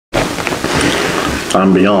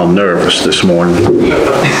I'm beyond nervous this morning.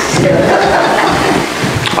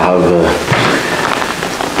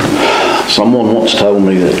 Someone once told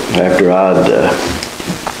me that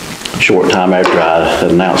short time after I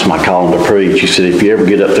announced my calling to preach, he said, if you ever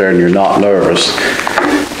get up there and you're not nervous,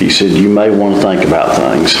 he said, you may want to think about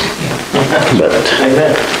things. But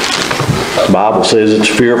the Bible says it's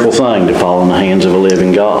a fearful thing to fall in the hands of a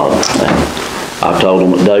living God. I told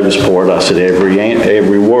them at Davisport, I said,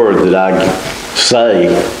 every word that I say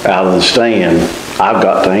out of the stand, I've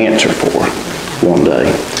got to answer for one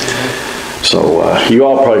day. So you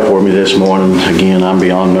all pray for me this morning. Again, I'm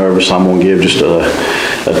beyond nervous. I'm going to give just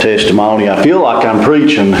a testimony. I feel like I'm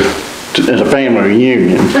preaching at a family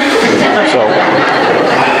reunion.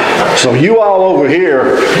 So you all over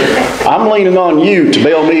here, I'm leaning on you to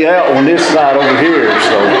bail me out on this side over here.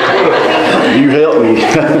 So you help me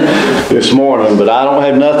this morning. But I don't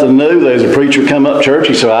have nothing new. There's a preacher come up church.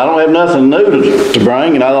 He said, I don't have nothing new to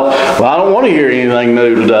bring. And I thought, well, I don't want to hear anything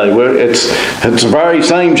new today. Well, it's the very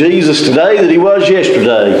same Jesus today that he was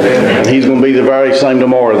yesterday. And he's going to be the very same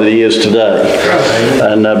tomorrow that he is today.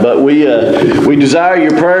 And but we desire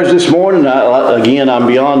your prayers this morning. Again, I'm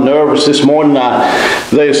beyond nervous this morning.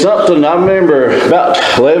 There's something I remember about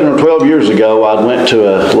 11 or 12 years ago. I went to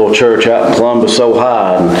a little church out in Columbus,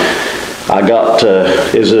 Ohio, and I got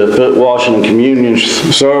is a foot washing and communion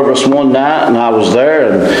service one night, and I was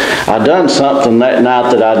there, and I done something that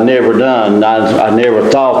night that I'd never done. I never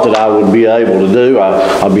thought that I would be able to do.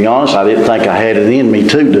 I'll be honest, I didn't think I had it in me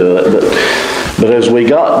to do it, but as we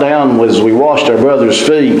got down, as we washed our brother's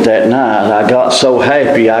feet that night, I got so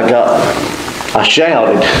happy. I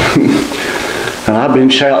shouted. And I've been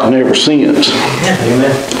shouting ever since.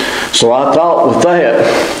 Amen. So I thought with that,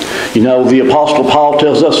 the Apostle Paul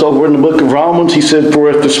tells us over in the book of Romans, he said, for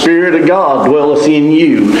if the Spirit of God dwelleth in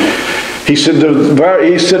you, he said, if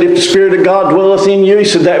the Spirit of God dwelleth in you, he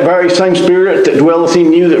said, that very same Spirit that dwelleth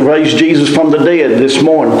in you that raised Jesus from the dead this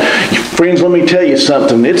morning. Friends, let me tell you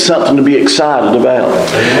something. It's something to be excited about.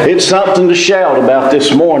 It's something to shout about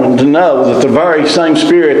this morning, to know that the very same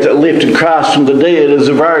Spirit that lifted Christ from the dead is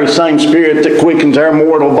the very same Spirit that quickens our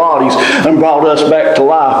mortal bodies and brought us back to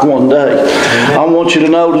life one day. I want you to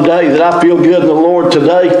know today that I feel good in the Lord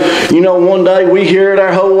today. One day we hear it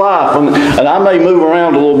our whole life, and I may move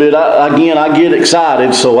around a little bit. I get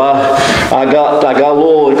excited, so I got a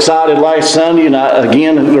little excited last Sunday, and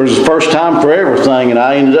there's the first time for everything, and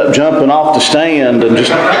I ended up jumping off the stand and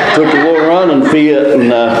just took a little running fit,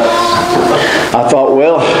 and I thought,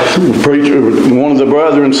 well, the preacher, one of the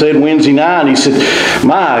brethren said Wednesday night, he said,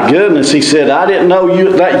 my goodness, he said, I didn't know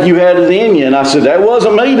that you had it in you, and I said, that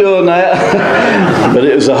wasn't me doing that, but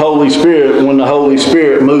it was the Holy Spirit. When the Holy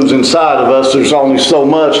Spirit moves inside of us, there's only so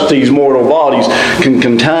much that these mortal bodies can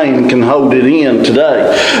contain, can hold it in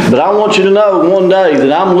today. But I want you to know one day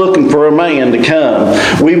that I'm looking for a man to come.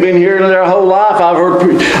 We've been hearing it our whole life. I've heard,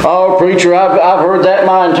 preacher, I've heard that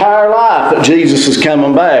my entire life, that Jesus is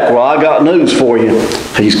coming back. Well, I got news for you.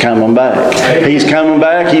 He's coming back. He's coming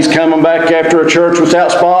back. He's coming back after a church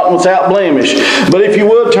without spot and without blemish. But if you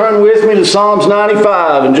would, turn with me to Psalms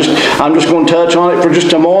 95, and I'm just going to touch on it for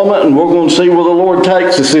just a moment, and we're going to see where the Lord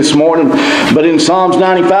takes us this morning. But in Psalms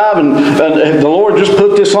 95, and the Lord just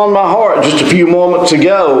put this on my heart just a few moments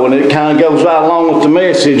ago, and it kind of goes right along with the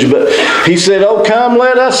message. But he said, oh, come,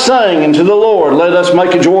 let us sing unto the Lord. Let us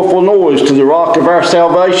make a joyful noise to the rock of our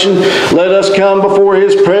salvation. Let us come before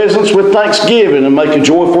his presence with thanksgiving and make a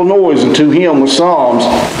joyful noise unto him with psalms.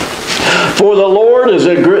 For the Lord is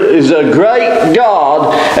a great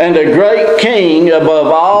God and a great King above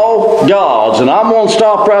all gods. And I'm going to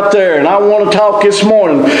stop right there, and I want to talk this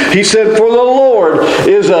morning. He said, for the Lord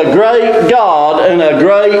is a great God and a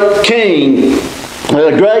great King.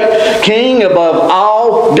 A great King above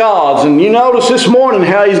all gods. And you notice this morning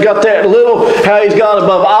how he's got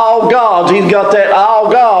above all gods, he's got that all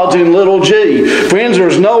gods in little g. Friends,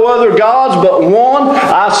 there's no other gods but one.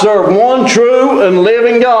 I serve one true and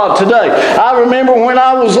living God today. I remember when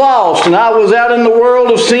I was lost and I was out in the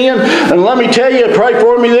world of sin, and let me tell you, pray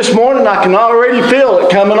for me this morning. I can already feel it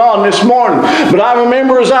coming on this morning. But I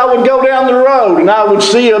remember as I would go down the road and I would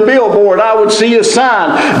see a billboard, I would see a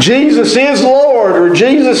sign, Jesus is Lord, or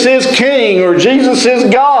Jesus is King, or Jesus is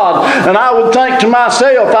God. And I would think to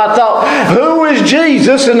myself, I thought, who is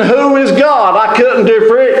Jesus and who is God? I couldn't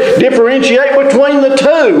differentiate between the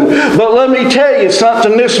two. But let me tell you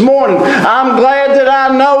something this morning. I'm glad that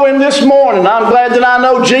I know Him this morning. I'm glad that I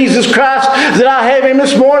know Jesus Christ, that I have Him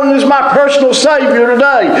this morning as my personal Savior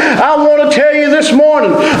today. I want to tell you this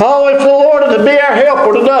morning, oh, if the Lord to be our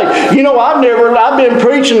helper today. You know, I've been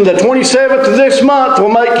preaching the 27th of this month will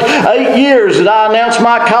make 8 years that I announced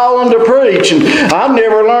my calling to preach, and I've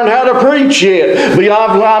never learned how to preach yet. But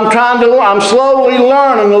I'm slowly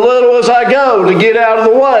learning a little as I go to get out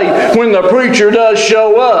of the way when the preacher does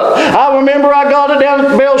show up. I remember I got it down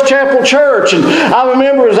at Belle's Chapel Church, and I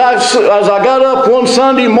remember as I got up one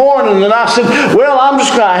Sunday morning, and I said, well,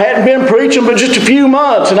 I hadn't been preaching but just a few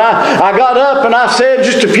months, and I got up and I said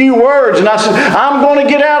just a few words, and I said, I'm going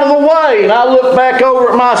to get out of the way. And I looked back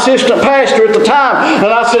over at my assistant pastor at the time, and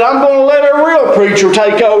I said, I'm going to let a real preacher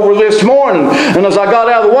take over this morning. And as I got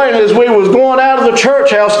out of the way, and as we was going out of the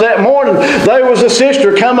church house that morning, there was a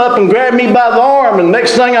sister come up and grabbed me by the arm, and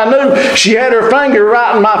next thing I knew, she had her finger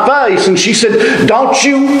right in my face, and she said, don't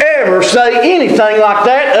you ever say anything like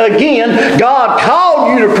that again. God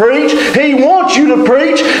called you to preach. He wants you to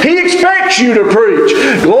preach. He expects you to preach.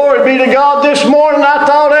 Glory be to God. This morning I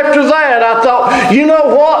thought after that, you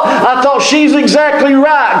know what? I thought she's exactly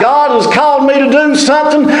right. God has called me to do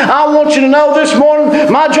something. I want you to know this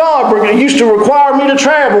morning, my job used to require me to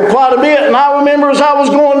travel quite a bit. And I remember as I was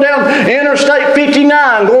going down Interstate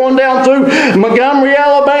 59, going down through Montgomery,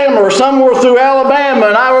 Alabama, or somewhere through Alabama.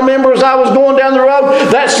 And I remember as I was going down the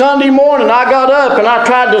road that Sunday morning, I got up and I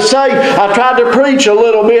tried to preach a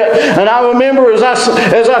little bit. And I remember as I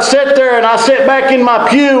sat there and I sat back in my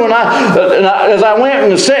pew, and as I went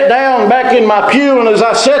and sat down back in my pew, and as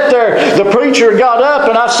I sat there, the preacher got up,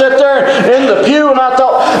 and I sat there in the pew, and I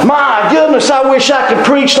thought, my goodness, I wish I could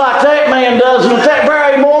preach like that man does. And at that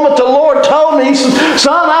very moment, the Lord told me, He said,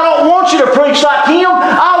 son, I don't want you to preach like him.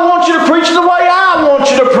 I want you to preach the way I want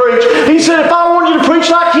you to preach. He said, if I wanted you to preach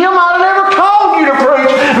like him, I'd have never called you to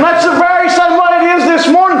preach. And that's the very same way it is this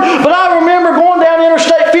morning. But I remember going down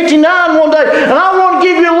Interstate 59 one day, and I want to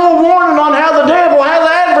give you a little warning on how the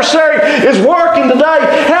adversary is working today,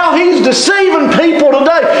 how he's deceiving people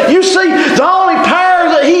today. You see, the only power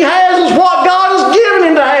that he has is what God has given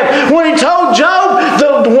him to have. When he told Job,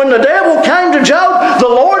 when the devil came to Job, the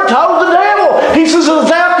Lord told the devil, He says, "Hast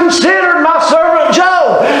thou considered my servant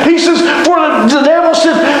Job?" He says, for the devil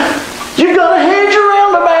says, you've got a hedge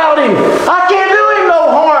around about him. I can't do him no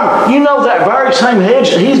harm. You know that very same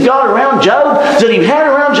hedge that he's got around Job, that he had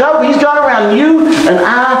around Job, he's got around you and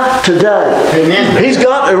I today. Amen. He's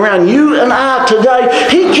got around you and I today.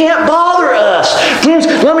 He can't bother us. Friends,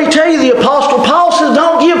 let me tell you, the Apostle Paul says,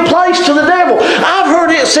 don't give place to the devil. I've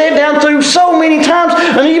heard it said down through so many times,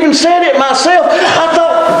 and even said it myself.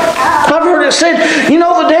 I've heard it said, you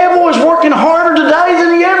know, the devil is working harder today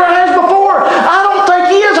than he ever has before. I don't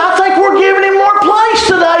think he is. I think we're giving him more place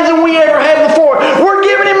today than we ever had before. We're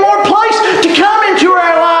giving him more place to come into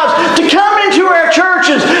our lives, to come into our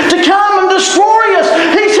churches, to come and destroy us.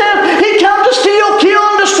 He said he come to steal, kill,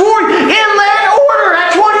 and destroy. In that order,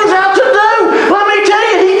 that's what he's out to do. Let me tell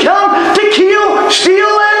you, he come to kill,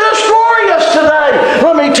 steal, and destroy us today.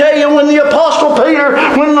 Let me tell you, when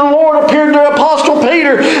the Lord appeared to Apostle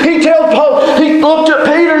Peter, he looked at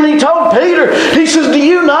Peter and he told Peter, he says, do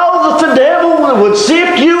you know that the devil would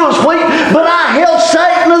sift you as wheat, but I held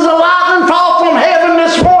Satan as a lightning fall from heaven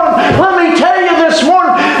this morning. Let me tell you this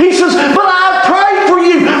morning, he says, but I prayed for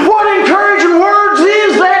you. What encouraging words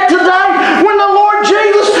is that today? When the Lord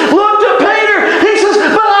Jesus looked at Peter, he says,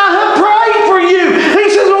 but I have prayed for you. He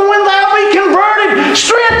says, well, when thou be converted,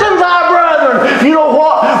 strengthen thy brethren. You know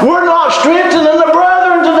what? We're not strengthening the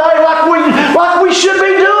brethren today like we should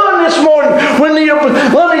be doing this morning.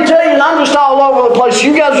 Let me tell you, and I'm just all over the place.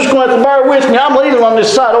 You guys are just going to have to bear with me. I'm leading on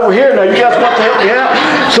this side over here now. You guys got to help me out.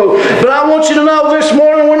 But I want you to know this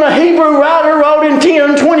morning, when the Hebrew writer wrote in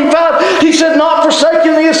 10:25, he said, not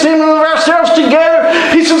forsaking the assembling of ourselves together.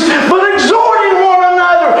 He says, but exhorting one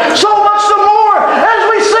another, so much the more as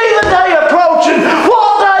we see the day approaching.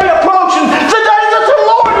 What day approaching? The day that the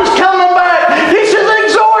Lord is coming back. He says,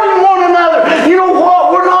 exhorting one another. You know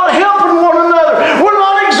what? We're not helping one another. We're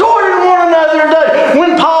not exhorting one another today.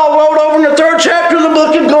 When Paul wrote over in the 3rd chapter of the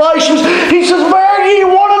book of Galatians, he says, bear ye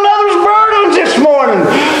one another's burdens this morning.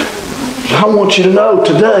 I want you to know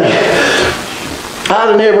today, I'd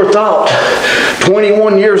have never thought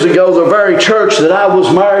 21 years ago, the very church that I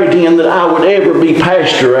was married in, that I would ever be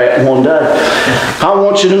pastor at one day. I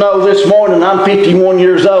want you to know this morning, I'm 51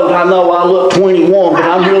 years old. I know I look 21, but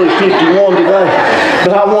I'm really 51 today.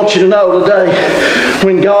 But I want you to know today,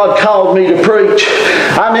 when God called me to preach,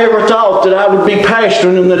 I never thought that I would be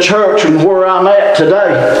pastoring in the church and where I'm at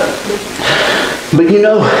today. But you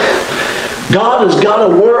know, God has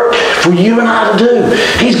got a work for you and I to do.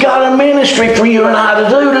 He's got a ministry for you and I to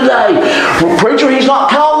do today. Well, preacher, He's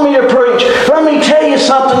not called me to preach. Let me tell you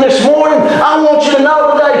something this morning. I want you to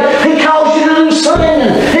know today, He calls you to do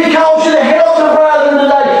singing. He calls you to help the brethren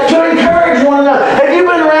today, to encourage one another. Have you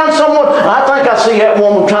been around someone? I think I see that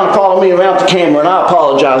woman trying to follow me around the camera, and I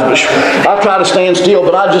apologize, but I try to stand still,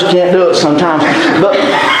 but I just can't do it sometimes. But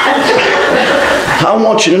I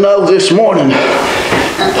want you to know this morning,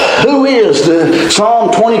 who is the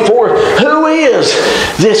Psalm 24? Who is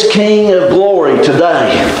this King of glory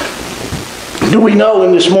today? Do we know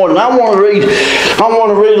in this morning? I want to read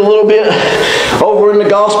a little bit over in the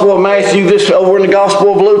Gospel of Matthew, over in the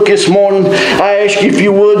Gospel of Luke this morning. I ask you if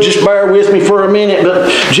you would just bear with me for a minute. But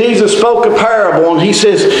Jesus spoke a parable, and He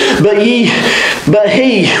says, let me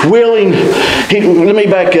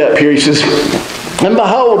back up here. He says, and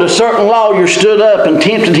behold, a certain lawyer stood up and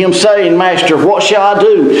tempted Him, saying, Master, what shall I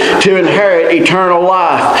do to inherit eternal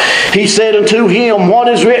life? He said unto him, what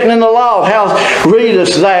is written in the law? How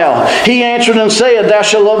readest thou? He answered and said, Thou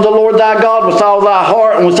shalt love the Lord thy God with all thy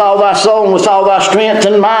heart, and with all thy soul, and with all thy strength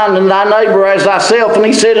and mind, and thy neighbor as thyself. And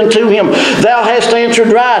he said unto him, Thou hast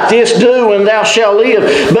answered right, this do, and thou shalt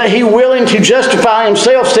live. But he, willing to justify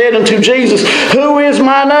himself, said unto Jesus, Who is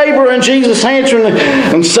my neighbor? And Jesus answered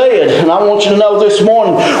and said, and I want you to know this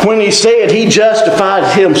morning, when he said he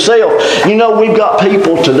justified himself. You know, we've got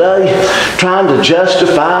people today trying to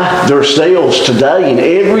justify themselves today in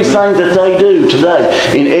everything that they do today.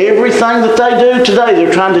 In everything that they do today,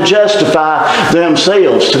 they're trying to justify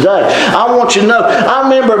themselves today. I want you to know, I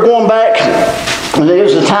remember going back, and there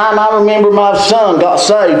was a time I remember my son got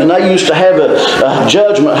saved, and they used to have a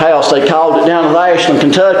judgment house. They called it down in Ashland,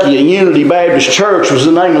 Kentucky. A Unity Baptist Church was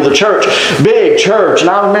the name of the church. Big church. And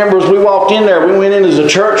I remember as we walked in there, we went in as a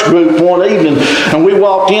church group one evening, and we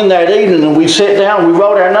walked in that evening, and we sat down, and we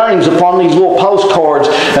wrote our names upon these little postcards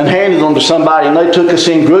and handed them to somebody, and they took us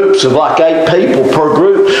in groups of like 8 people per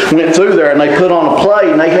group. Went through there, and they put on a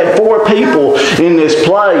play, and they had 4 people in this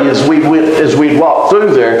play as we walked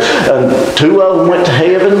through there, and 2 of them went to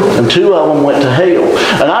heaven and 2 of them went to hell.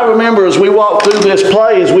 And I remember as we walked through this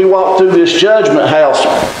play, as we walked through this judgment house,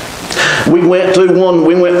 we went through one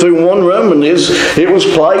room, and it was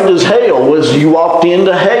played as hell, as you walked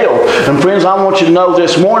into hell. And friends, I want you to know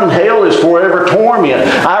this morning, hell is forever torment.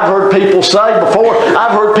 I've heard people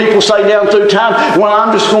say down through time, well,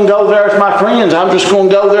 I'm just going to go there with my friends. I'm just going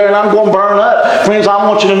to go there and I'm going to burn up. Friends, I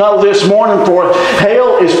want you to know this morning, for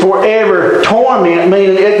hell is forever torment,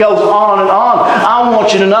 meaning it goes on and on. I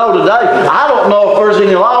want you to know today, I don't know if there's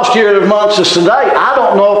any lost here amongst us today. I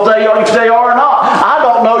don't know if they are or not. I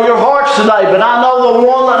don't know your hearts today, but I know the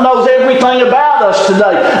one that knows everything about us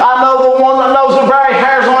today. I know the one that knows the very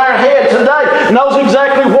hairs on our head today, knows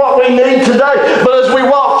exactly what we need today. But as we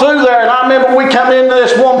walked through there, and I remember we come into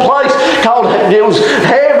this one place called, it was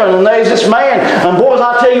heaven, and there's this man, and boys,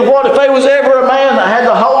 I tell you what, if there was ever a man that had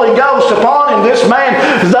the Holy Ghost upon him, this man,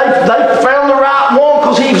 they found the right one,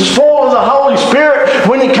 because he was full of the Holy Spirit.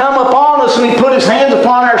 When he come upon us and he put his hands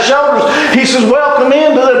upon our shoulders, he says, welcome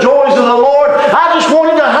into the joys of the Lord. I just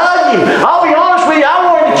wanted to hug him. I'll be honest with you, I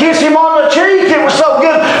wanted to kiss him on the cheek. It was so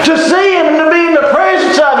good to see him and to be in the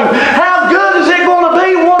presence of him. How good is it going to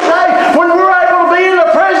be one day when we're able to be in the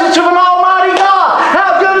presence of an almighty God?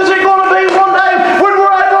 How good is it going to be one day when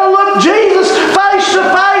we're able to look Jesus face to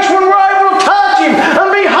face, when we're able to touch him and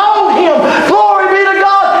behold him? Glory be to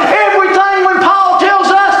God. Everything when Paul tells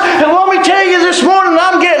us, and let me tell you this morning,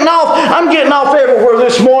 I'm getting off everywhere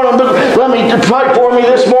this morning, but let me pray for me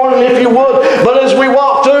this morning if you would. But as we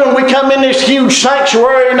walk through and we come in this huge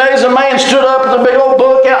sanctuary, and there's a man stood up with a big old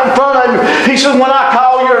book out in front of him. He said, when I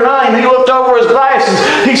call your name, he looked over his glasses.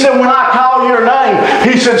 He said, when I call your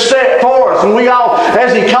name, he said, step forth. And we all,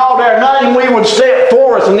 as he called our name, we would step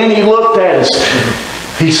forth. And then he looked at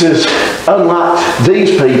us. He says, unlike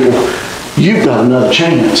these people, you've got another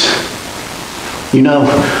chance. You know,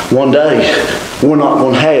 one day, we're not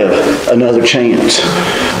going to have another chance.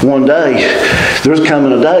 One day, there's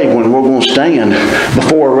coming a day when we're going to stand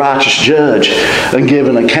before a righteous judge and give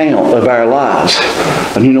an account of our lives.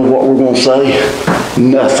 And you know what we're going to say?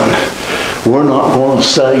 Nothing. We're not going to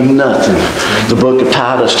say nothing. The book of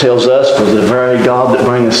Titus tells us, for the very God that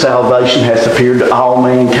bringeth salvation hath appeared to all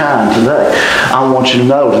mankind today. I want you to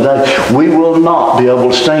know today, we will not be able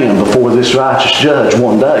to stand before this righteous judge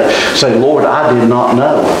one day. Say, Lord, I did not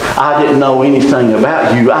know. I didn't know anything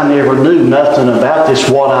about you. I never knew nothing about this,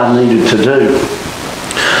 what I needed to do.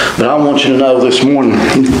 But I want you to know this morning,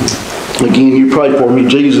 Again, you pray for me.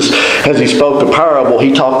 Jesus, as he spoke the parable,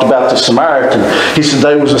 he talked about the Samaritan. He said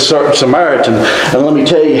there was a certain Samaritan. And let me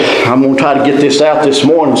tell you, I'm going to try to get this out this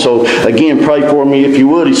morning. So again, pray for me if you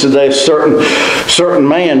would. He said there's a certain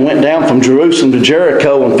man went down from Jerusalem to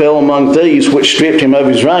Jericho and fell among thieves, which stripped him of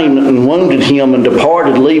his raiment and wounded him and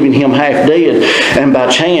departed, leaving him half dead. And by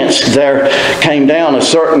chance there came down a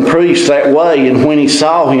certain priest that way, and when he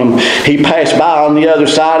saw him, he passed by on the other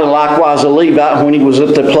side. And likewise a Levite, when he was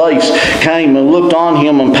at the place, came and looked on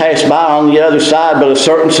him and passed by on the other side. But a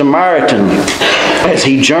certain Samaritan, as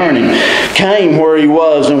he journeyed, came where he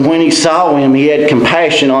was, and when he saw him, he had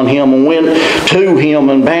compassion on him and went to him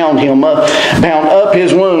and bound up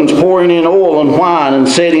his wounds, pouring in oil and wine, and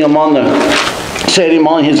set him on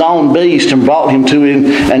his own beast, and brought him to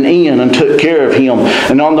an inn, and took care of him.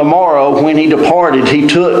 And on the morrow, when he departed, he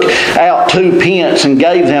took out 2 pence and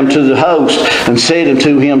gave them to the host, and said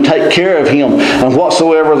unto him, Take care of him, and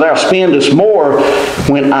whatsoever thou spendest more,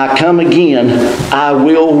 when I come again, I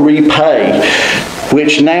will repay.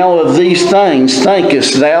 Which now of these things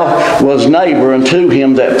thinkest thou was neighbor unto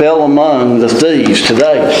him that fell among the thieves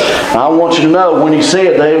today? I want you to know, when he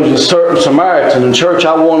said there was a certain Samaritan, in church,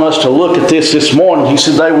 I want us to look at this morning. He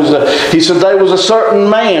said there was a certain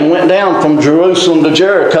man went down from Jerusalem to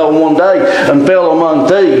Jericho one day and fell among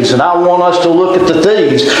thieves. And I want us to look at the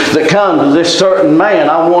thieves that come to this certain man.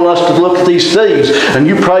 I want us to look at these thieves, and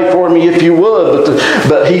you pray for me if you would.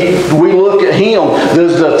 We look at him.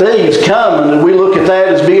 Does the thieves come, and we look at that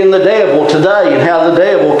as being the devil today, and how the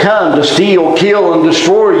devil come to steal, kill, and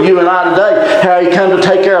destroy you and I today, how he come to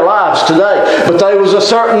take our lives today. But there was a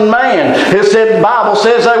certain man. The Bible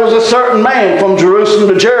says there was a certain man from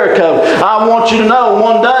Jerusalem to Jericho. I want you to know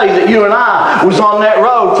one day that you and I was on that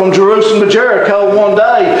road from Jerusalem to Jericho one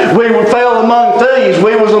day. We fell among thieves.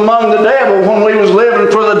 We was among the devil when we was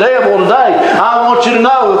living for the devil today. I want you to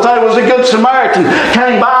know that there was a good Samaritan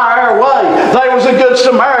came by our way. There was a good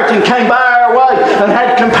Samaritan came by our way and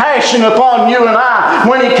had compassion upon you and I.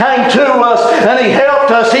 When he came to us and he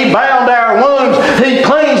helped us, he bound our wounds, he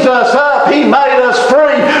cleansed us up, he made us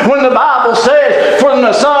free. When the Bible says, For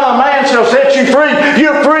the Son of Man shall set you free,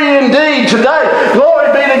 you're free indeed today.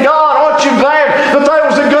 Glory be to God. Aren't you glad that there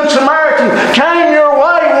was a good Samaritan came your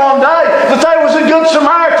way one day? That there was a good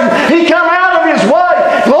Samaritan. He come out of his way.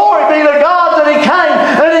 Glory be to God that he came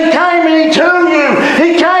and he to you. He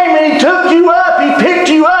came and he took you up. He picked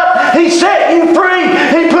you up. He set you free.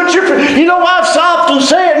 He put you free. You know, I've often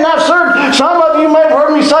said, and I've heard, some of you may have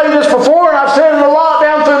heard me say this before, and I've said it a lot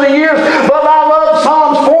down through the years, but I love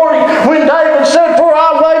Psalms 40 when David said, For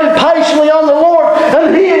I waited patiently on the Lord,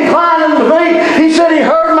 and he inclined unto me. He said he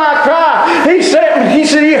heard my cry. He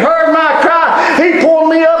said he heard my cry. He pulled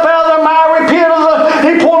me up out of the miry pit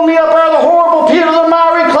he pulled me up out of the horrible pit of the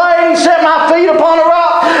miry clay, and he set my feet upon a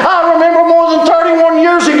rock. I remember more than 31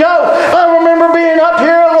 years ago, I remember being up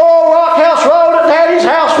here at the old Rock House Road at Daddy's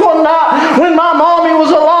house one night when my mommy was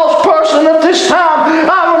a lost person at this time.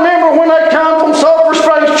 I remember when they come from Sulphur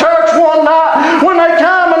Springs Church one night, when they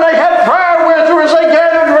come and they had prayer with her as they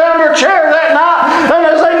gathered around her chair that night, and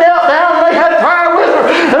as they knelt down and they had prayer with her.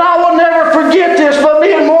 And I will never forget this, but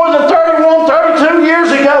being more than 31, 32 years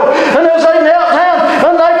ago, and as they knelt down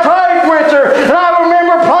and they prayed with her, and I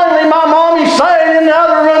remember plainly my mommy saying in the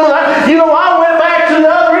other room, I went back to the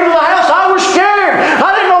other end of the house. I was scared. I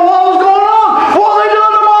didn't know what was going on. What are they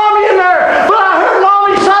doing to mommy in there? But I heard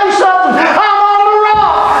mommy say something. I'm on the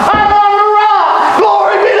rock. I'm on the rock.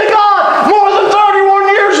 Glory be to God. More than 31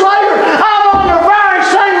 years later, I'm on the very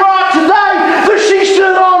same rock today that she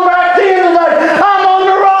stood on back then today. I'm on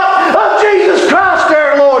the rock of Jesus Christ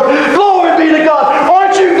there, Lord. Glory be to God.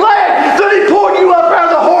 Aren't you glad that he pulled you up out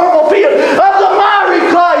of the horrible pit of the miry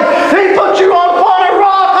clay? He put you upon a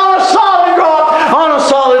rock, on a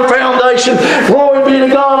solid foundation. Glory be to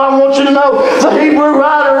God. I want you to know the Hebrew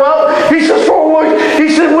writer wrote, he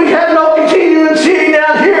said, we have no continuing city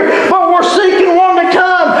down here, but we're seeking one to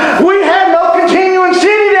come. We have no continuing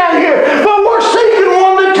city down here, but we're seeking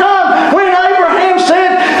one to come. When Abraham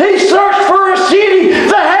said he searched for a city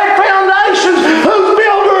that had foundations, whose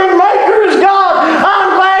builder and maker is God,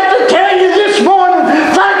 I'm glad to tell you this morning,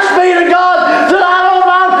 thanks be to God, that I don't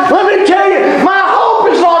mind. Let me tell you, my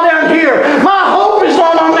hope is not down here. My hope is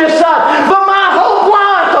not on this side, but my hope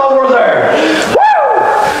lies over there.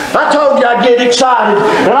 Woo! I told you I'd get excited,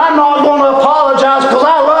 and I'm not going to apologize because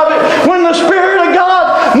I love it when the Spirit of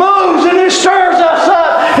God moves and it stirs us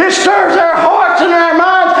up. It stirs our hearts and our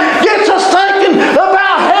minds, gets us thinking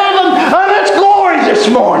about heaven and its glory this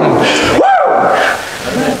morning. Woo!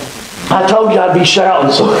 I told you I'd be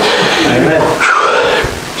shouting, so. Amen.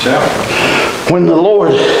 Shout. When the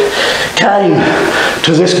Lord came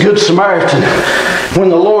to this Good Samaritan, when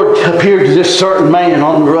the Lord appeared to this certain man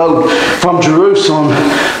on the road from Jerusalem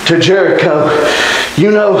to Jericho,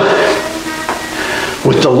 you know,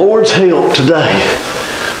 with the Lord's help today,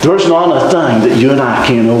 there's not a thing that you and I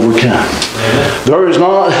can't overcome. There is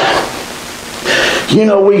not. You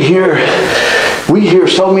know, we hear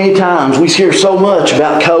so many times, we hear so much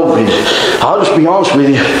about COVID. I'll just be honest with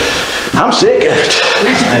you. I'm sick of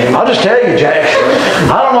it. I'll just tell you, Jack.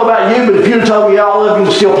 I don't know about you, but if you'd have told me all of you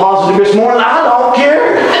were still positive this morning, I don't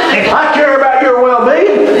care. I care about your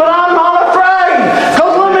well-being, but I'm not afraid.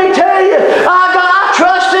 Because let me tell you, I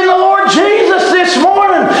trust in the Lord Jesus this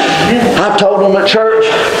morning. I've told them at church,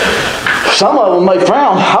 some of them may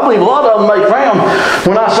frown. I believe a lot of them may frown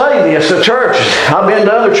when I say this at churches. I've been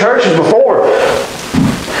to other churches before.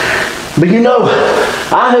 But you know,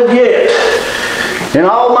 I have yet, in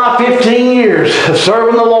all my 15 years of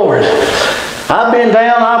serving the Lord, I've been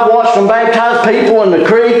down, I've watched them baptize people in the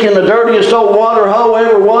creek, in the dirtiest old water hole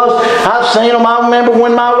ever was. I've seen them. I remember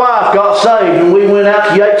when my wife got saved and we went out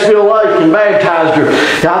to Yatesville Lake and baptized her.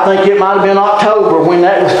 I think it might have been October when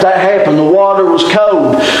that happened. The water was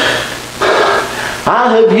cold.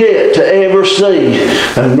 I have yet to ever see,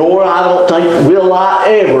 and nor I don't think will I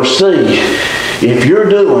ever see, if you're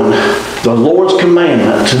doing the Lord's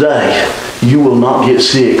commandment today, you will not get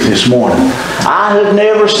sick this morning. I have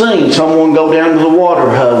never seen someone go down to the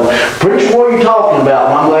water hole. Preacher, what are you talking about?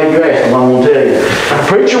 Well, I'm glad you asked, I'm going to tell you.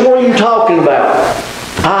 Preacher, what are you talking about?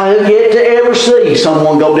 I have yet to ever see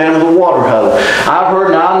someone go down to the water hole. I've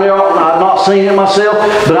heard, now I've not seen it myself,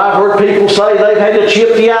 but I've heard people say they've had to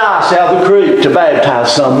chip the ice out of the creek to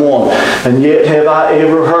baptize someone. And yet have I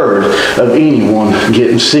ever heard of anyone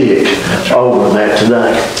getting sick over that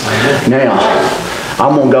today. Now,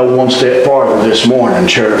 I'm going to go one step farther this morning,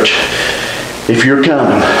 church. If you're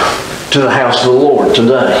coming to the house of the Lord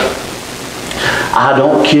today, I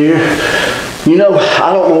don't care. You know,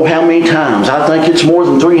 I don't know how many times. I think it's more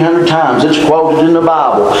than 300 times. It's quoted in the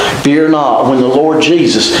Bible. Fear not. When the Lord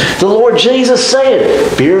Jesus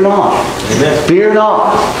said, fear not. Amen. Fear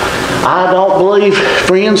not. I don't believe,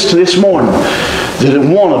 friends, this morning, that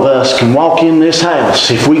one of us can walk in this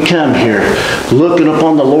house, if we come here looking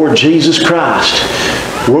upon the Lord Jesus Christ,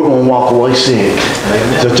 we're going to walk away sick.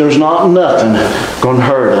 Amen. That there's not nothing going to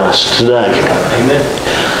hurt us today. Amen.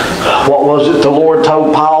 What was it the Lord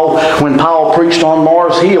told Paul when Paul preached on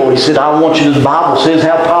Mars Hill? He said, I want you to, the Bible says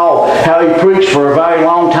how he preached for a very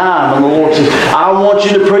long time. And the Lord says, I want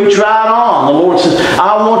you to preach right on. The Lord says,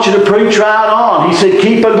 I want you to preach right on. He said,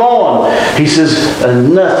 keep it going. He says,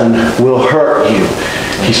 and nothing will hurt you.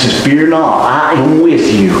 He says, fear not, I am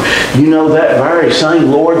with you. You know, that very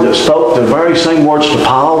same Lord that spoke the very same words to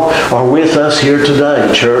Paul are with us here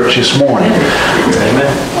today, church, this morning.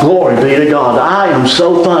 Amen. Glory be to God. I am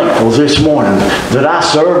so thankful this morning that I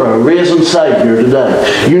serve a risen Savior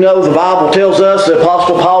today. You know, the Bible tells us, the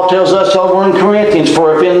Apostle Paul tells us over in Corinthians,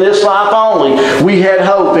 for if in this life only we had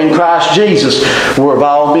hope in Christ Jesus, we're of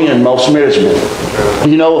all men most miserable.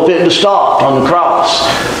 You know, if it had stopped on the cross,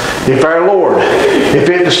 if our Lord, if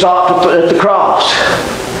it had stopped at the cross,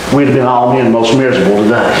 we'd have been all men most miserable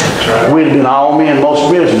today. Right. We'd have been all men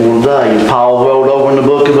most miserable today. As Paul wrote over in the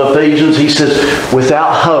book of Ephesians, he says,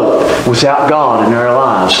 without hope, without God in our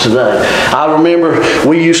lives today. I remember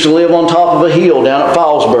we used to live on top of a hill down at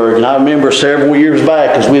Fallsburg, and I remember several years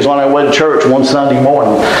back as we was on our way to church one Sunday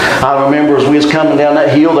morning, I remember as we was coming down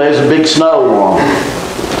that hill, there was a big snowstorm.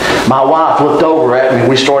 My wife looked over at me.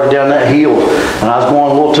 We started down that hill, and I was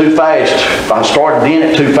going a little too fast. I started in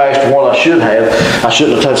it too fast for what I should have. I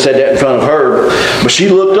shouldn't have said that in front of her. But she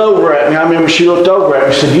looked over at me. I remember she looked over at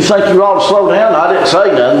me and said, you think you ought to slow down? I didn't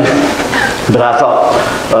say nothing. But I thought,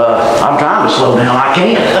 I'm trying to slow down. I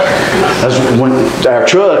can't. As when our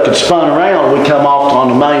truck had spun around, we come off on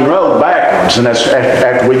the main road backwards. And that's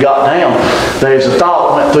after we got down, there's a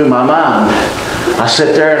thought went through my mind. I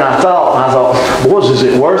sat there and I thought, boys, is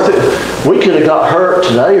it worth it? We could have got hurt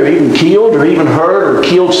today, or even killed, or even hurt, or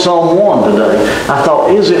killed someone today. I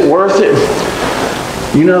thought, is it worth it?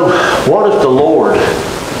 You know, what if the Lord,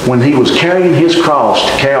 when He was carrying His cross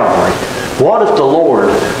to Calvary, what if the Lord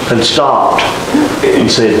had stopped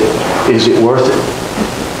and said, is it worth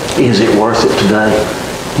it? Is it worth it today?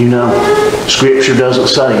 You know, Scripture doesn't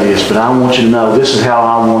say this, but I want you to know this is how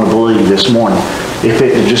I want to believe this morning. If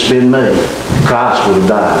it had just been me, Christ would have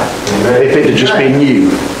died. Amen. If it had just been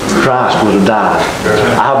you, Christ would have died.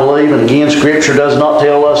 I believe, and again, Scripture does not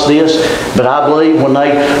tell us this, but I believe when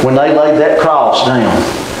they laid that cross down,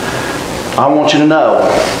 I want you to know,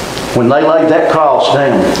 when they laid that cross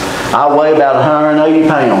down, I weigh about 180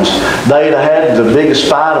 pounds. They'd have had the biggest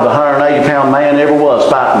fight of a 180-pound man ever was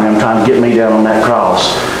fighting them, trying to get me down on that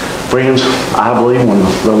cross. Friends, I believe when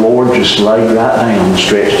the Lord just laid right down and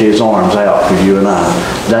stretched His arms out for you and I,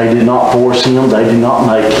 they did not force Him, they did not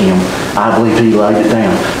make Him. I believe He laid it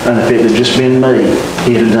down. And if it had just been me,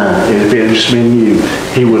 He'd have done it. If it had just been you,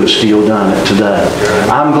 He would have still done it today.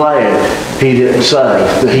 I'm glad He didn't say,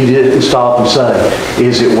 that He didn't stop and say,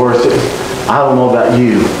 is it worth it? I don't know about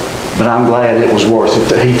you, but I'm glad it was worth it,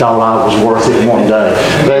 that He thought I was worth it one day.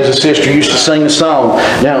 There's a sister used to sing a song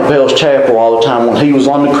down at Belle's Chapel all the time. When He was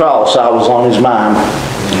on the cross, I was on His mind.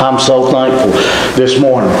 I'm so thankful this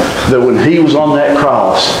morning that when He was on that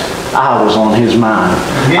cross, I was on His mind.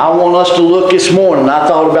 I want us to look this morning. I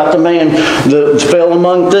thought about the man that fell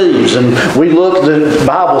among thieves, and we looked. The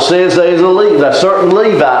Bible says there's a certain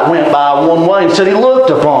Levite went by one way and said he looked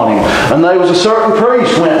upon him, and there was a certain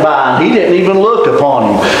priest went by and he didn't even look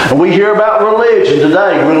upon him. And we hear about religion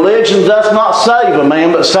today. Religion does not save a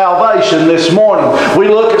man, but salvation this morning. We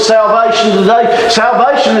look at salvation today.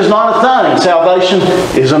 Salvation is not a thing. Salvation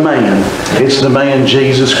is a man. It's the man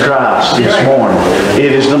Jesus Christ this morning.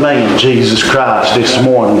 It is the man Jesus Christ this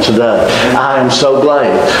morning today. I am so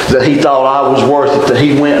glad that He thought I was worth it, that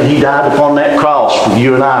He went and He died upon that cross for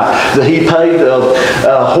you and I, that He paid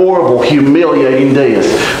a horrible, humiliating death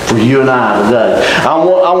for you and I today. I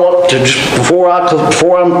want to just before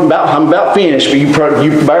I'm about finished, but you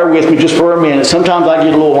bear with me just for a minute. Sometimes I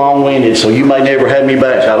get a little long-winded, so you may never have me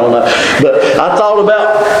back. I don't know, but I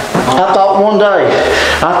thought one day,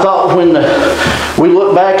 when we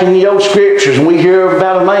look back in the old scriptures and we hear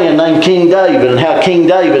about a man named King David, and how King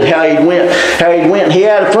David, how he went, he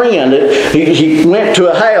had a friend. He went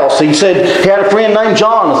to a house. He said he had a friend named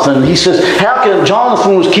Jonathan. He says,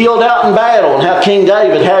 Jonathan was killed out in battle, and how King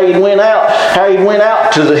David, how he went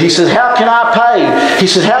out to he says, how can I pay? He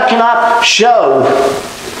says, how can I show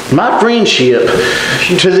my friendship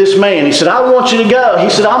to this man? He said, I want you to go. He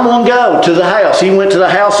said, I'm going to go to the house. He went to the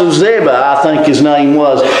house of Ziba, I think his name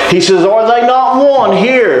was. He says, are they not one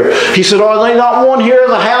here? He said, are they not one here in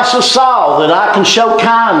the house of Saul that I can show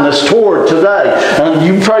kindness toward today? And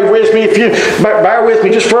you pray with me, if you bear with me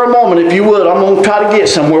just for a moment, if you would. I'm going to try to get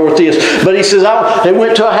somewhere with this. But he says, they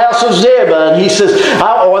went to a house of Ziba, and he says,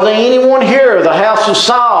 are there anyone here, the house of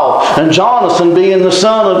Saul? And Jonathan being the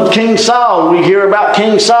son of King Saul, we hear about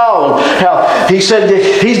King Saul, and how he said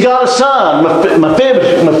that he's got a son,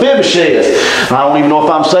 Mephibosheth. I don't even know if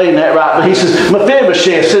I'm saying that right, but he says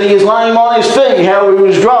Mephibosheth said he is lame on his feet. How he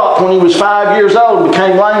was dropped when he was 5 years old and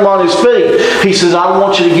became lame on his feet. He says, I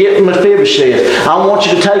want you to get Mephibosheth. I want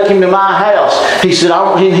you to take him to my house. He said,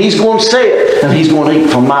 he's going to sit and he's going to eat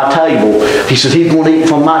from my table. He said, he's going to eat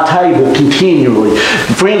from my table continually.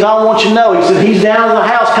 Friends, I want you to know, he said, he's down in a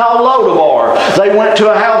house called Lodabar. They went to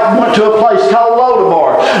a place called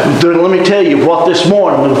Lodabar. Let me tell you what this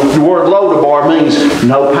morning, the word Lodabar means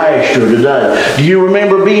no pasture today. Do you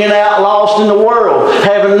remember being out lost in the world,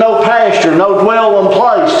 having no pasture, no dwelling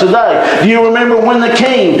place today? Do you remember when the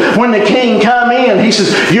king come in, he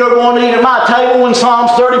says, you're going to eat at my table, when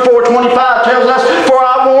Psalms 34:25 tells us, for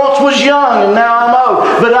I once was young and now I'm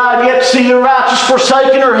old, but I have yet to see the righteous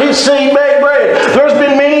forsaken or his seed beg bread. There's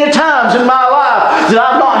been many a times in my life that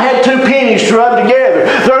I've not had 2 pennies to rub together.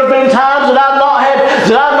 There's been times that I've not had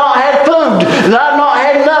food, that I've not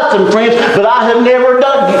had nothing, friends, but I have never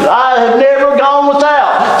gone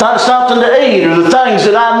without something to eat or the things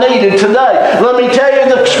that I needed today. Let me tell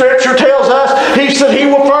you, the scripture tells us, he said he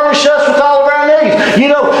will furnish us with all of our needs. You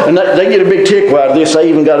know, and they get a big tickle out of this. They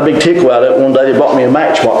even got a big tickle out of it one day. They bought me a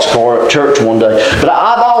Matchbox car at church one day. But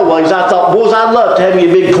I thought, boys, I'd love to have me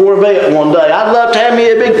a big Corvette one day. I'd love to have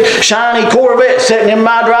me a big shiny Corvette sitting in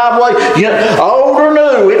my driveway. You know, old or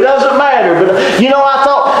new, it doesn't matter. But, you know, I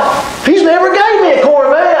thought, he's never gave me a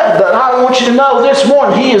Corvette. But I want you to know this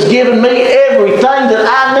morning, he has given me everything that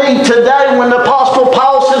I need today. When the Apostle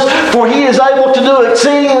Paul says, for he is able to do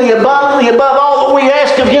exceedingly abundantly above all that we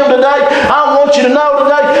ask of him today. I want you to know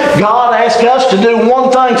today, God asks us to do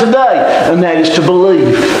one thing today, and that is to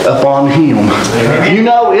believe upon him. Amen. You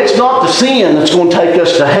know, it's not the sin that's going to take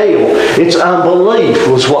us to hell. It's unbelief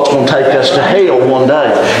is what's going to take us to hell one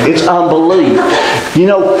day. It's unbelief. You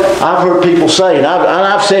know, I've heard people say, and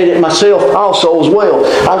I've said it myself also as well,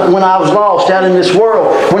 when I was lost out in this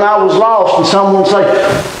world, when I was lost, and someone say,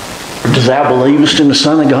 does thou believest in the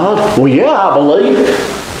Son of God? Well, yeah, I believe.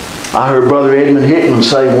 I heard Brother Edmund Hickman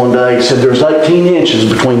say one day, he said, there's 18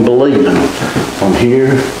 inches between believing from here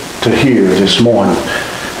to here this morning.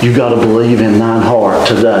 You've got to believe in thine heart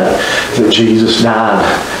today that Jesus died,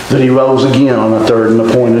 that he rose again on the third and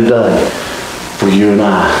appointed day for you and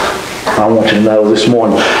I. I want you to know this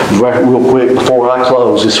morning, real quick before I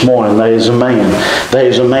close this morning, there's a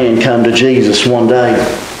man come to Jesus one day.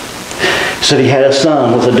 Said he had a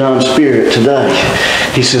son with a dumb spirit today.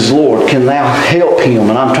 He says, Lord, can thou help him?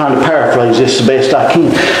 And I'm trying to paraphrase this the best I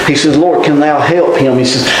can. He says, Lord, can thou help him? He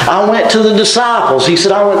says, I went to the disciples. He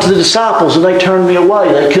said, I went to the disciples and they turned me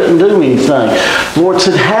away. They couldn't do anything. Lord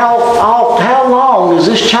said, how long has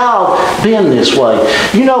this child been this way?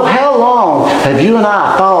 You know, how long have you and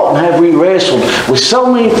I thought and have we wrestled with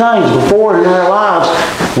so many things before in our lives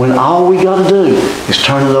when all we got to do is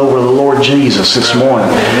turn it over to the Lord Jesus this morning?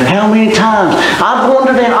 How many times I've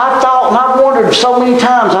wondered and I've thought and I've wondered so many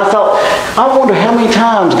times, I wonder how many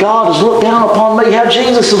times God has looked down upon me, how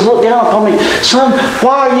Jesus has looked down upon me. Son,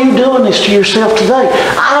 why are you doing this to yourself today?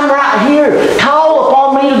 I'm right here. Call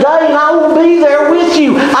upon me today and I will be there with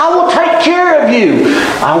you. I will take care of you.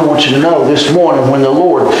 I want you to know this morning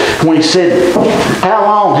when He said, how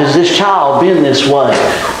long has this child been this way?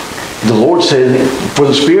 The Lord said for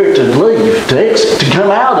the Spirit to leave, to come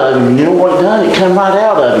out of him. You know what it done? It came right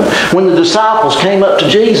out of him. When the disciples came up to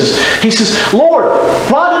Jesus, He says, Lord,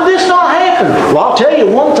 why did this not happen? Well, I'll tell you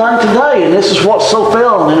one thing today, and this is what's so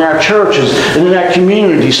prevalent in our churches and in our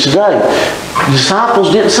communities today. The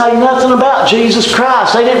disciples didn't say nothing about Jesus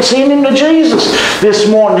Christ. They didn't send him to Jesus this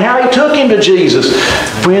morning, how he took him to Jesus.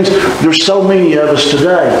 Friends, there's so many of us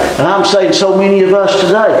today, and I'm saying so many of us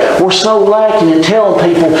today, we're so lacking in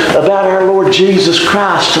telling people about our Lord Jesus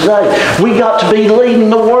Christ today. We got to be leading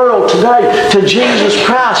the world today to Jesus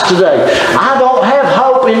Christ today. I don't have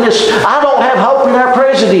hope in this. I don't have hope in our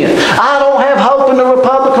president. I don't have hope in the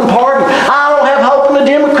Republican Party. I don't have hope in the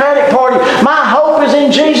Democratic Party. My hope is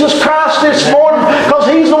in Jesus Christ this morning, because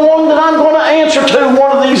He's the one that I'm going to answer to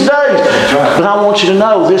one of these days. But I want you to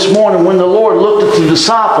know this morning when the Lord looked at the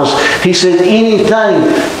disciples, He said, anything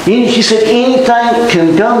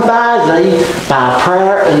can come by thee by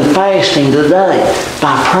prayer and fasting today.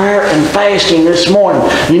 By prayer and fasting this morning.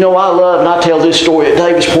 You know, I love, and I tell this story at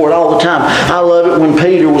Davisport all the time, I love it when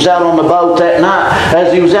Peter was out on the boat that night.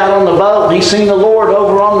 As he was out on the boat, he seen the Lord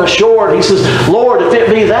over on the shore, and he says, Lord, if it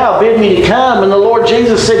be thou, bid me to come. And the Lord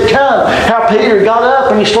Jesus said, come. How Peter got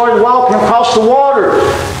up and he started walking across the water.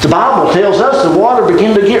 The Bible tells us the water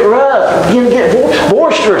began to get rough, began to get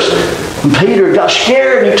boisterous. And Peter got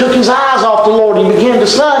scared and he took his eyes off the Lord and he began to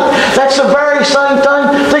sink. That's the very same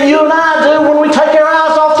thing that you and I do when we take our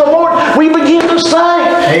eyes off the Lord. We begin to sink.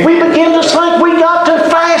 Amen. We begin to sink. We got to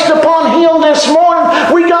fast upon Him this morning.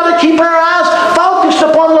 We got to keep our eyes focused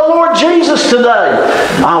upon the Lord Jesus today.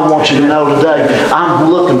 I want you to know today,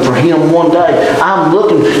 I'm looking for Him one day. I'm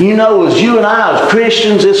looking, you know, as you and I as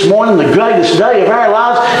Christians this morning, the greatest day of our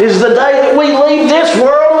lives is the day that we leave this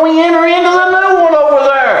world and we enter into the new one over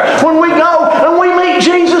there. When we go and we meet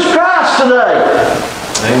Jesus Christ today.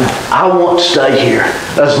 Amen. I want to stay here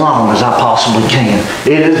as long as I possibly can.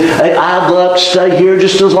 I'd love to stay here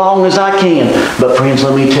just as long as I can. But friends,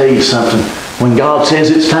 let me tell you something. When God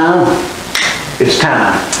says it's time, it's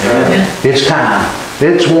time. Amen. It's time.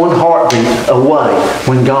 It's one heartbeat away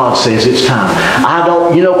when God says it's time. I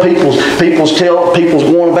don't, you know, people's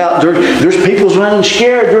going about, there's people's running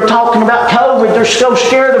scared. They're talking about COVID. They're so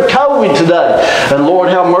scared of COVID today. And Lord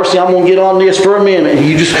have mercy, I'm going to get on this for a minute.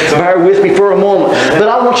 You just bear with me for a moment. But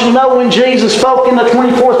I want you to know when Jesus spoke in the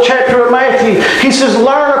 24th chapter of Matthew, He says,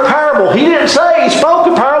 learn a parable. He didn't say He spoke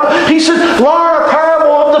a parable. He said, learn a parable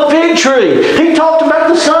of the fig tree. He talked about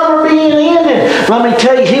the summer being ended. Let me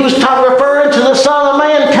tell you, He was referring to the Son of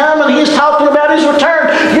Man coming. He's talking about His return.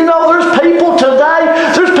 You know, there's people today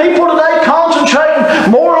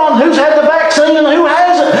concentrating more on who's had the vaccine and who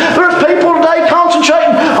hasn't. There's people today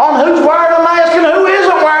concentrating on who's wearing a mask and who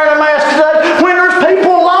isn't wearing a mask today, when there's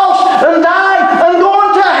people lost and dying and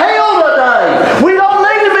going to hell today. We don't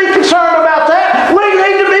need to be concerned about that. We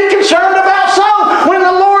need to be concerned about souls. When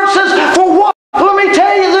the Lord says, for what? Let me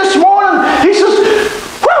tell you this morning, He says,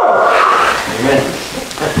 whew. Amen.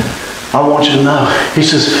 I want you to know, He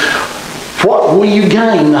says, what will you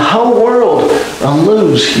gain the whole world and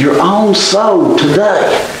lose your own soul today?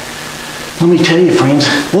 Let me tell you, friends,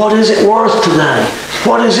 what is it worth today?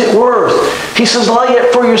 What is it worth? He says, lay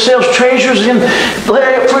up for yourselves treasures in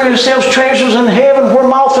heaven where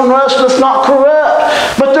moth and rust doth not corrupt.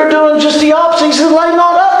 But they're doing just the opposite. He says, lay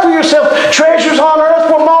not up for yourself treasures on earth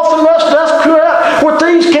where moth and rust doth corrupt, where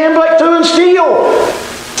thieves can break through and steal.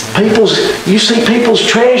 You see people's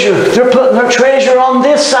treasure. They're putting their treasure on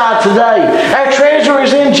this side today. Our treasure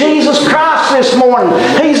is in Jesus Christ this morning.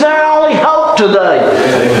 He's our only hope today.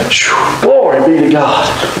 Amen. Glory be to God.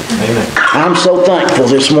 Amen. I'm so thankful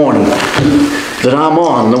this morning that I'm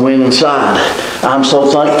on the winning side. I'm so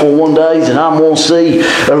thankful one day that I'm going to see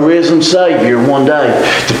a risen Savior one day.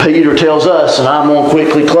 Peter tells us, and I'm going to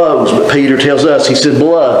quickly close, but Peter tells us, he said,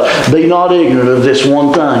 beloved, be not ignorant of this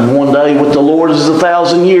one thing. One day with the Lord is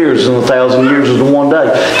 1,000 years, and 1,000 years is the one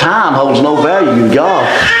day. Time holds no value to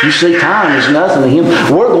God. You see, time is nothing to Him.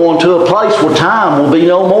 We're going to a place where time will be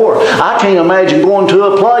no more. I can't imagine going to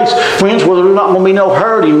a place, friends, where there's not going to be no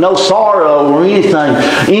hurting, no sorrow, or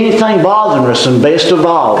anything bothering us. And best of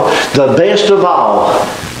all, the best of all,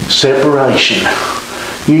 separation.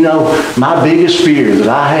 You know, my biggest fear that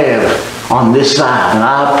I have on this side, and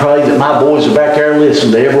I pray that my boys are back there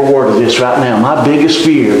listening to every word of this right now. My biggest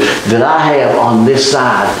fear that I have on this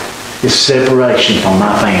side is separation from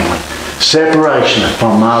my family. Separation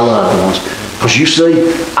from my loved ones. Because you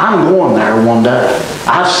see, I'm going there one day.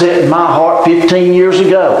 I set in my heart 15 years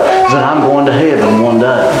ago that I'm going to heaven one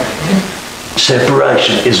day.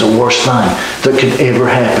 Separation is the worst thing that could ever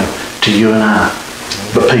happen to you and I.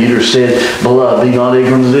 But Peter said, beloved, be not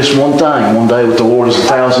ignorant of this one thing. One day with the Lord is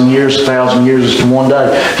 1,000 years. 1,000 years is one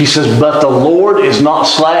day. He says, but the Lord is not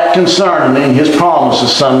slack concerning in His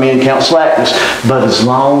promises, some men count slackness, but is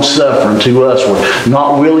long-suffering to us. We're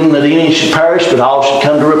not willing that any should perish, but all should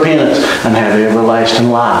come to repentance and have everlasting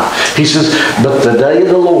life. He says, but the day of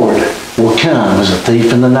the Lord will come as a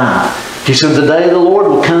thief in the night. He said, the day of the Lord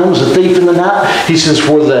will come as a thief in the night. He says,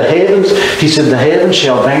 for the heavens, He said, the heavens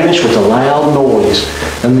shall vanish with a loud noise,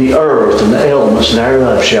 and the earth and the elements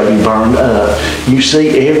thereof shall be burned up. You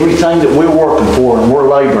see, everything that we're working for and we're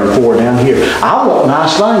laboring for down here. I want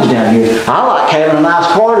nice things down here. I like having a nice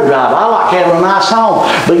car to drive. I like having a nice home.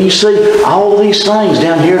 But you see, all of these things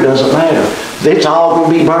down here doesn't matter. It's all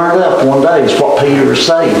going to be burned up one day, is what Peter is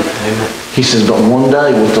saying. Amen. He says, but one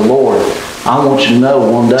day with the Lord, I want you to know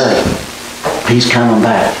one day, He's coming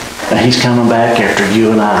back. And He's coming back after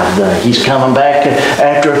you and I today. He's coming back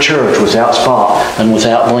after a church without spot and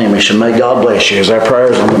without blemish. And may God bless you. As our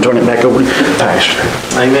prayers, I'm going to turn it back over to Pastor.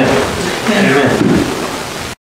 Amen. Amen.